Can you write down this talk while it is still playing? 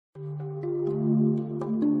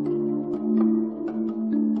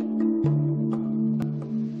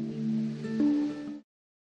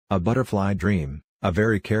A butterfly dream, a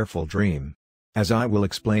very careful dream. As I will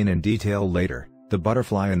explain in detail later, the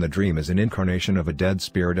butterfly in the dream is an incarnation of a dead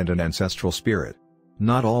spirit and an ancestral spirit.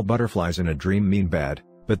 Not all butterflies in a dream mean bad,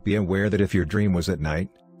 but be aware that if your dream was at night,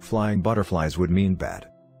 flying butterflies would mean bad.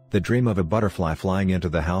 The dream of a butterfly flying into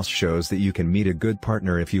the house shows that you can meet a good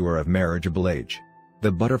partner if you are of marriageable age.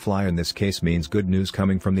 The butterfly in this case means good news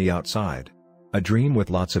coming from the outside. A dream with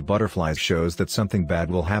lots of butterflies shows that something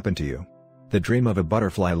bad will happen to you. The dream of a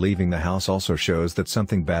butterfly leaving the house also shows that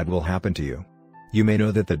something bad will happen to you. You may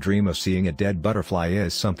know that the dream of seeing a dead butterfly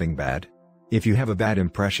is something bad. If you have a bad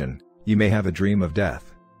impression, you may have a dream of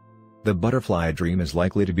death. The butterfly dream is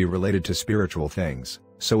likely to be related to spiritual things,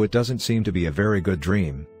 so it doesn't seem to be a very good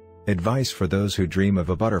dream. Advice for those who dream of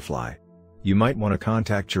a butterfly. You might want to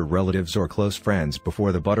contact your relatives or close friends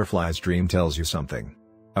before the butterfly's dream tells you something.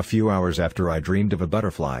 A few hours after I dreamed of a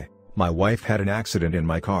butterfly, my wife had an accident in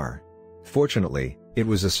my car. Fortunately, it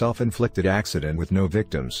was a self-inflicted accident with no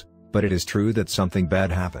victims, but it is true that something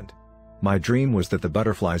bad happened. My dream was that the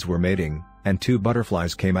butterflies were mating, and 2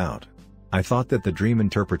 butterflies came out. I thought that the dream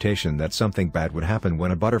interpretation that something bad would happen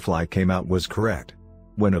when a butterfly came out was correct.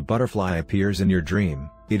 When a butterfly appears in your dream,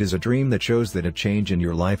 it is a dream that shows that a change in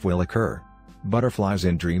your life will occur. Butterflies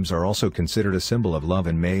in dreams are also considered a symbol of love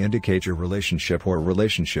and may indicate your relationship or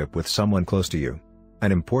relationship with someone close to you.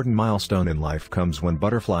 An important milestone in life comes when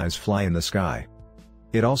butterflies fly in the sky.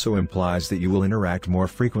 It also implies that you will interact more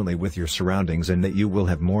frequently with your surroundings and that you will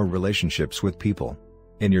have more relationships with people.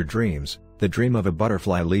 In your dreams, the dream of a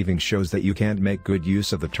butterfly leaving shows that you can't make good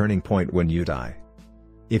use of the turning point when you die.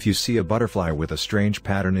 If you see a butterfly with a strange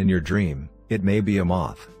pattern in your dream, it may be a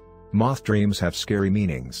moth. Moth dreams have scary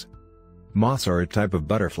meanings. Moths are a type of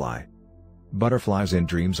butterfly. Butterflies in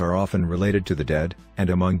dreams are often related to the dead, and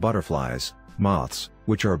among butterflies, moths,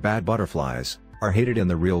 which are bad butterflies, are hated in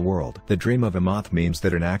the real world. The dream of a moth means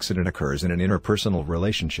that an accident occurs in an interpersonal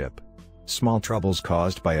relationship. Small troubles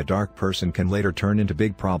caused by a dark person can later turn into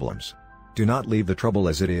big problems. Do not leave the trouble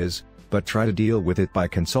as it is, but try to deal with it by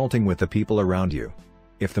consulting with the people around you.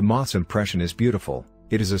 If the moth's impression is beautiful,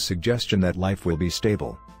 it is a suggestion that life will be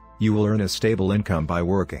stable. You will earn a stable income by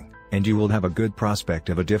working, and you will have a good prospect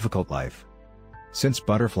of a difficult life. Since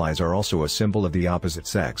butterflies are also a symbol of the opposite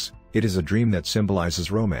sex, it is a dream that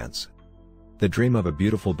symbolizes romance. The dream of a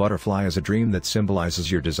beautiful butterfly is a dream that symbolizes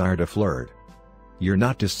your desire to flirt. You're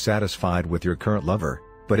not dissatisfied with your current lover,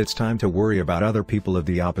 but it's time to worry about other people of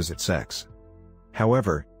the opposite sex.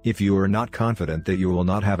 However, if you are not confident that you will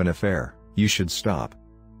not have an affair, you should stop.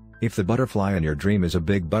 If the butterfly in your dream is a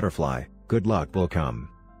big butterfly, good luck will come.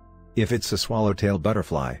 If it's a swallowtail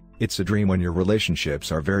butterfly, it's a dream when your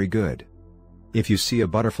relationships are very good. If you see a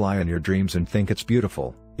butterfly in your dreams and think it's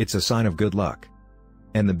beautiful, it's a sign of good luck.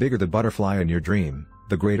 And the bigger the butterfly in your dream,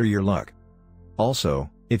 the greater your luck. Also,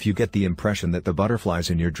 if you get the impression that the butterflies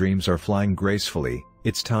in your dreams are flying gracefully,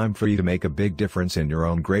 it's time for you to make a big difference in your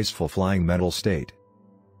own graceful flying mental state.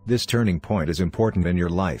 This turning point is important in your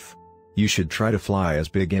life. You should try to fly as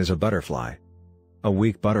big as a butterfly.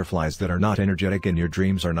 Weak butterflies that are not energetic in your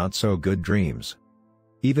dreams are not so good dreams.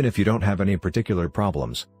 Even if you don't have any particular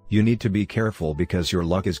problems, you need to be careful because your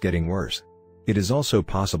luck is getting worse. It is also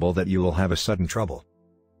possible that you will have a sudden trouble.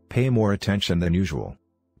 Pay more attention than usual.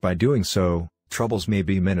 By doing so, troubles may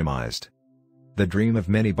be minimized. The dream of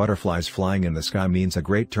many butterflies flying in the sky means a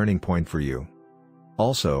great turning point for you.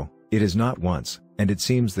 Also, it is not once, and it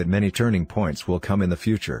seems that many turning points will come in the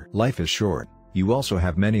future. Life is short, you also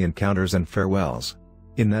have many encounters and farewells.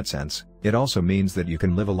 In that sense, it also means that you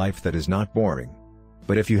can live a life that is not boring.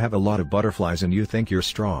 But if you have a lot of butterflies and you think you're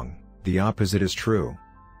strong, the opposite is true.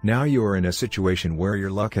 Now you are in a situation where your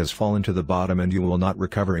luck has fallen to the bottom and you will not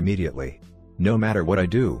recover immediately. No matter what I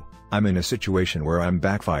do, I'm in a situation where I'm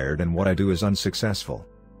backfired and what I do is unsuccessful.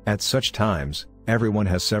 At such times, everyone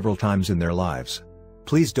has several times in their lives.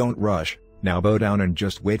 Please don't rush, now bow down and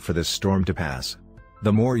just wait for this storm to pass.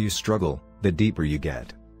 The more you struggle, the deeper you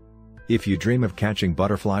get. If you dream of catching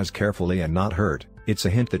butterflies carefully and not hurt, it's a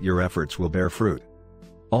hint that your efforts will bear fruit.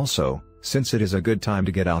 Also, since it is a good time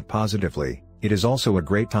to get out positively, it is also a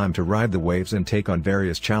great time to ride the waves and take on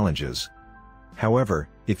various challenges. However,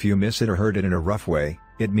 if you miss it or hurt it in a rough way,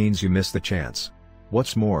 it means you miss the chance.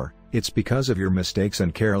 What's more, it's because of your mistakes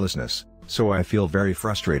and carelessness, so I feel very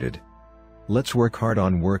frustrated. Let's work hard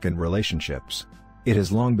on work and relationships. It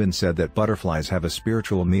has long been said that butterflies have a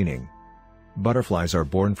spiritual meaning. Butterflies are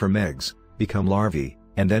born from eggs, become larvae,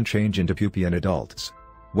 and then change into pupae and adults.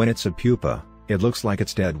 When it's a pupa, it looks like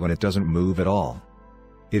it's dead when it doesn't move at all.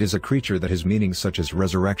 It is a creature that has meanings such as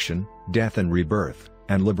resurrection, death and rebirth,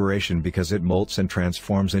 and liberation because it molts and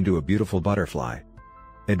transforms into a beautiful butterfly.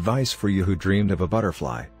 Advice for you who dreamed of a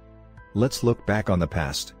butterfly. Let's look back on the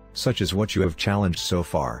past, such as what you have challenged so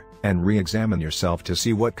far, and re-examine yourself to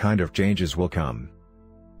see what kind of changes will come.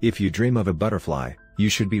 If you dream of a butterfly, you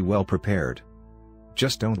should be well prepared.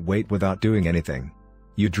 Just don't wait without doing anything.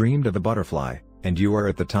 You dreamed of a butterfly, and you are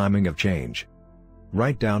at the timing of change.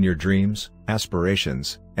 Write down your dreams,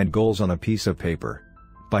 aspirations, and goals on a piece of paper.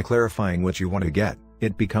 By clarifying what you want to get,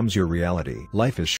 it becomes your reality. Life is